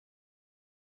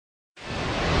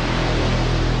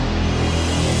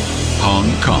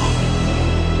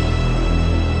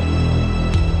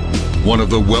one of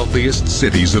the wealthiest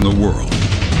cities in the world.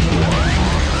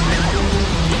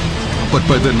 But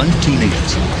by the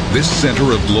 1980s, this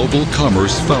center of global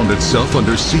commerce found itself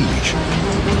under siege.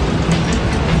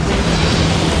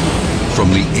 From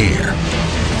the air.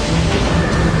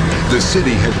 The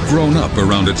city had grown up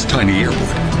around its tiny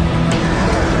airport,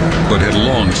 but had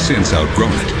long since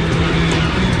outgrown it.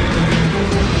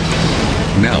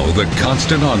 Now, the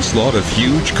constant onslaught of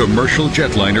huge commercial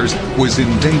jetliners was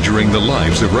endangering the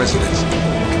lives of residents.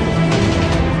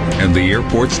 And the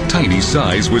airport's tiny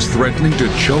size was threatening to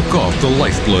choke off the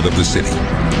lifeblood of the city: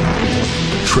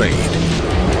 trade.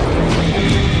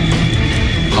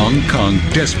 Hong Kong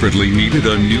desperately needed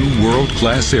a new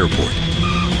world-class airport.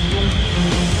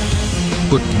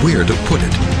 But where to put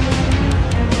it?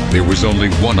 There was only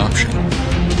one option: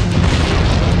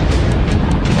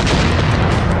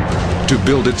 to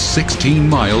build it 16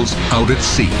 miles out at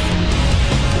sea.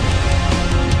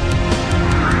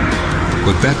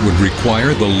 But that would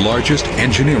require the largest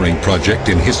engineering project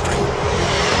in history.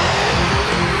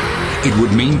 It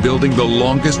would mean building the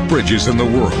longest bridges in the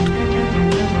world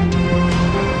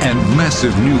and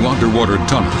massive new underwater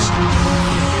tunnels,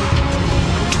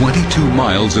 22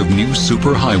 miles of new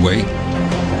superhighway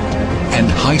and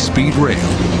high-speed rail.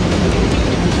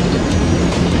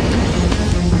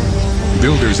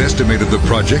 Builders estimated the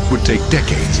project would take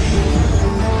decades,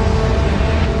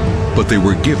 but they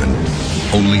were given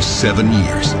only 7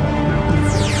 years.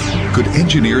 Could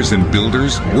engineers and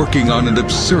builders working on an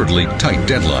absurdly tight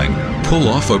deadline pull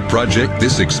off a project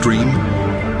this extreme?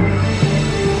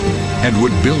 And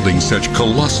would building such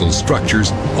colossal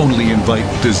structures only invite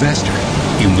disaster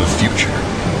in the future?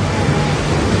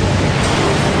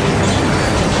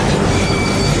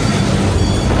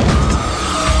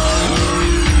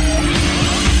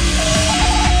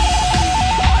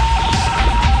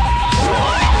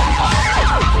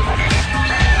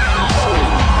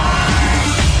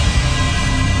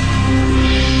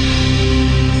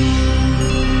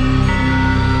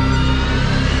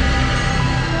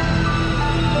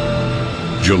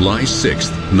 July 6,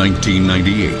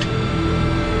 1998.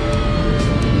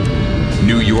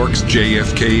 New York's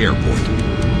JFK Airport.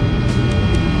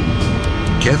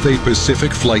 Cathay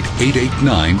Pacific Flight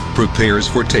 889 prepares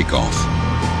for takeoff.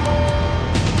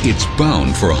 It's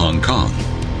bound for Hong Kong,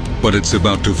 but it's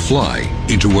about to fly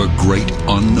into a great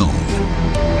unknown.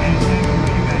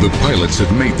 The pilots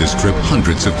have made this trip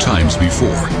hundreds of times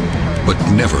before, but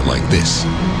never like this.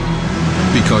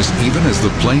 Because even as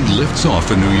the plane lifts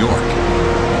off in New York,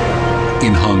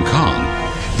 in Hong Kong,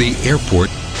 the airport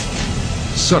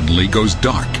suddenly goes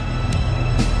dark.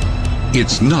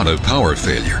 It's not a power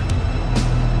failure.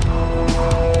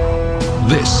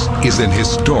 This is an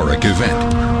historic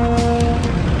event.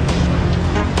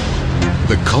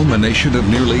 The culmination of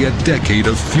nearly a decade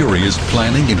of furious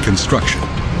planning and construction.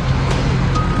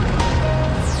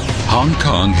 Hong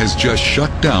Kong has just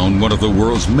shut down one of the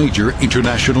world's major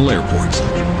international airports.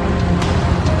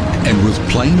 And with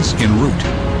planes en route,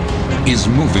 is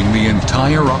moving the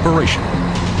entire operation,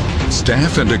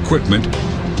 staff and equipment,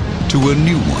 to a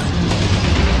new one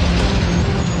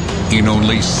in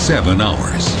only 7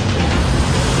 hours.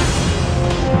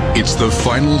 It's the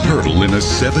final hurdle in a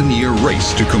 7-year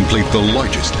race to complete the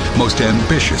largest, most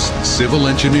ambitious civil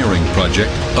engineering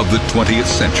project of the 20th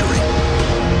century.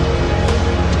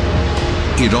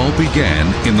 It all began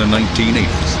in the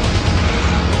 1980s.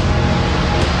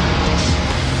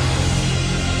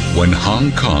 When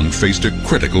Hong Kong faced a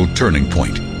critical turning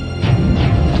point.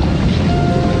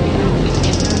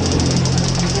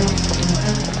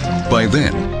 By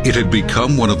then, it had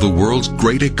become one of the world's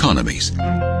great economies.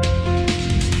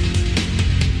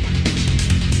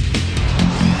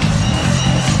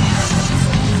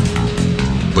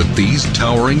 But these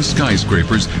towering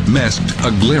skyscrapers masked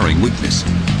a glaring weakness.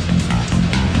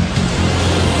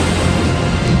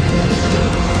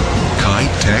 Kai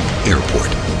Tak Airport.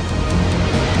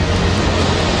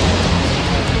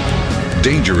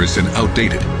 Dangerous and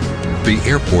outdated, the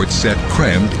airport sat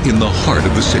crammed in the heart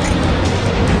of the city.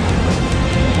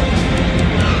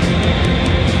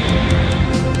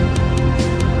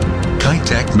 Kai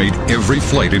Tak made every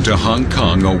flight into Hong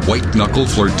Kong a white-knuckle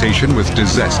flirtation with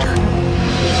disaster,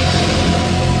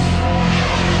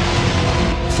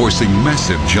 forcing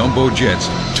massive jumbo jets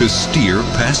to steer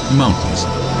past mountains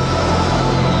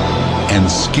and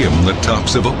skim the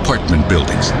tops of apartment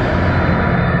buildings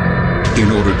in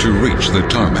order to reach the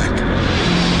tarmac.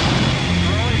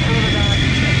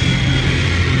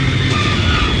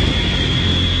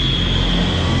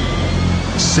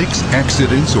 Six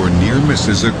accidents or near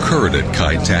misses occurred at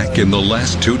Kai Tak in the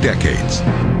last 2 decades.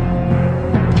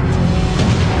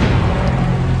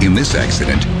 In In this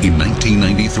accident in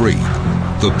 1993,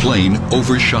 the plane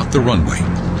overshot the runway,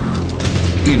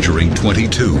 injuring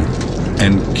 22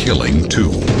 and killing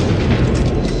 2.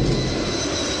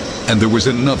 And there was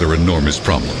another enormous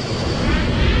problem: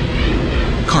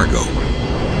 cargo.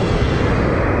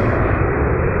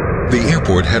 The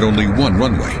airport had only one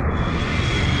runway.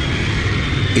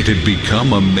 It had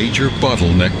become a major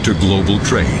bottleneck to global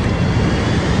trade.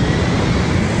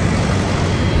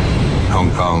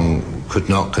 Hong Kong could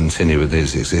not continue with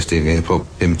its existing airport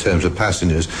in terms of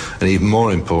passengers, and even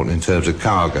more important in terms of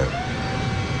cargo.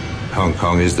 Hong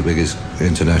Kong is the biggest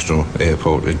international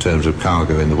airport in terms of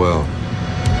cargo in the world.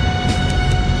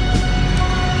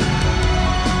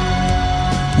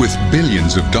 With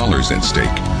billions of dollars at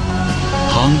stake,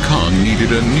 Hong Kong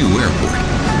needed a new airport.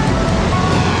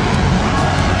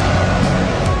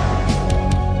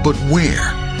 But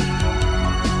where?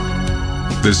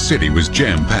 The city was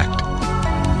jam-packed,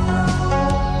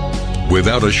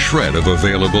 without a shred of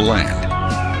available land.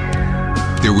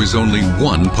 There was only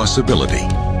one possibility: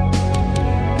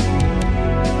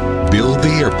 build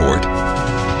the airport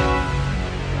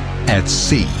at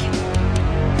sea.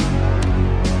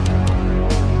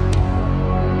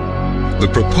 The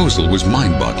proposal was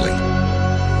mind-boggling.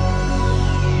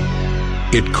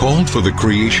 It called for the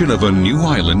creation of a new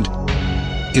island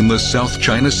in the South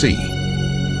China Sea.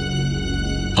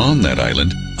 On that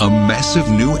island, a massive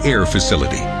new air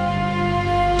facility,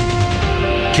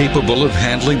 capable of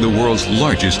handling the world's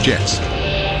largest jets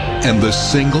and the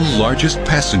single largest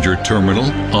passenger terminal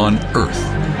on Earth.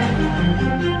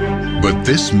 But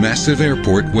this massive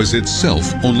airport was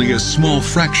itself only a small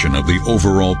fraction of the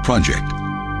overall project.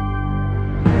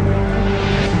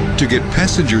 To get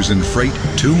passengers and freight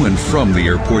to and from the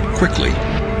airport quickly,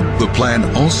 the plan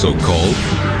also called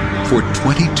for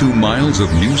 22 miles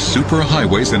of new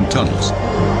superhighways and tunnels,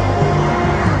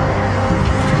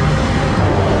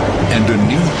 and a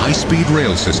new high-speed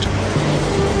rail system,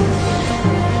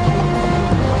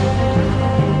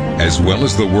 as well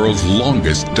as the world's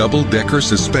longest double-decker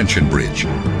suspension bridge.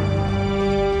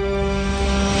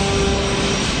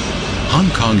 Hong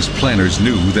Kong's planners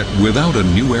knew that without a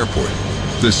new airport,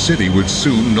 the city would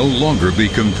soon no longer be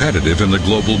competitive in the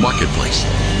global marketplace.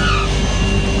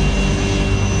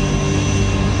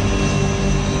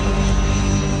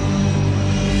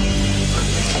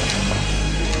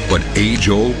 But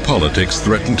age-old politics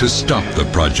threatened to stop the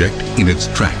project in its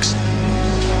tracks.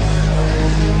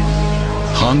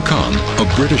 Hong Kong,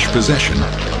 a British possession,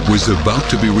 was about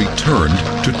to be returned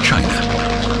to China.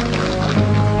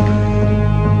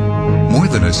 More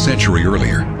than a century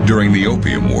earlier, during the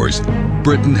Opium Wars,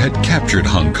 Britain had captured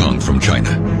Hong Kong from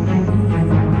China.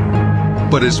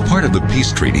 But as part of the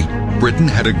peace treaty, Britain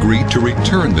had agreed to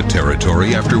return the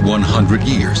territory after 100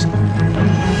 years.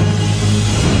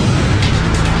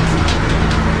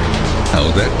 Now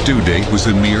that due date was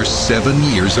a mere 7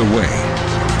 years away.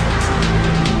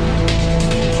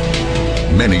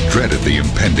 Many dreaded the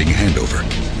impending handover,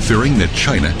 fearing that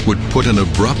China would put an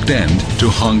abrupt end to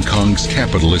Hong Kong's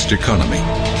capitalist economy.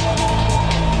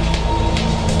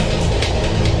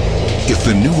 If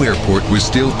the new airport was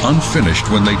still unfinished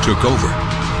when they took over,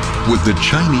 would the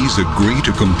Chinese agree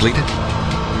to complete it?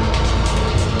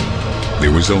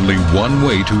 There was only one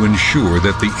way to ensure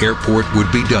that the airport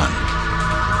would be done: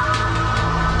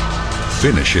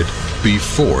 finish it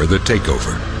before the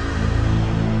takeover.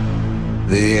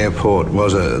 The airport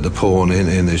was the pawn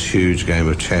in this huge game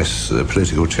of chess, the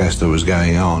political chess that was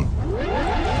going on.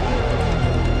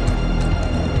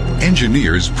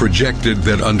 Engineers projected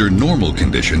that under normal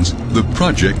conditions, the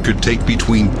project could take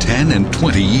between 10 and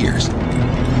 20 years.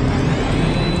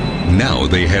 Now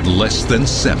they had less than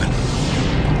 7.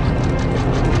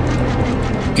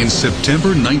 In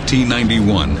September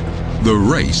 1991, the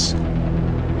race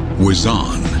was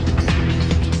on.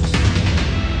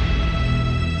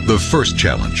 The first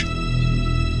challenge: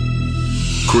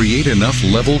 create enough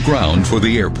level ground for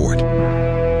the airport.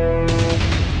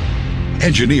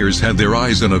 Engineers had their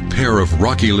eyes on a pair of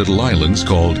rocky little islands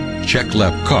called Chek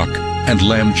Lap Kok and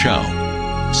Lam Chau,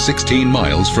 16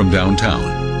 miles from downtown.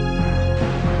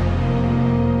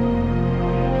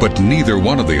 But neither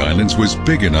one of the islands was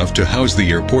big enough to house the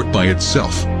airport by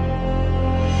itself.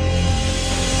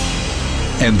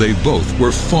 And they both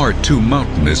were far too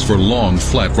mountainous for long,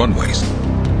 flat runways.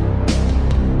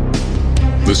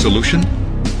 The solution?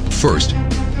 First,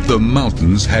 the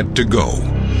mountains had to go.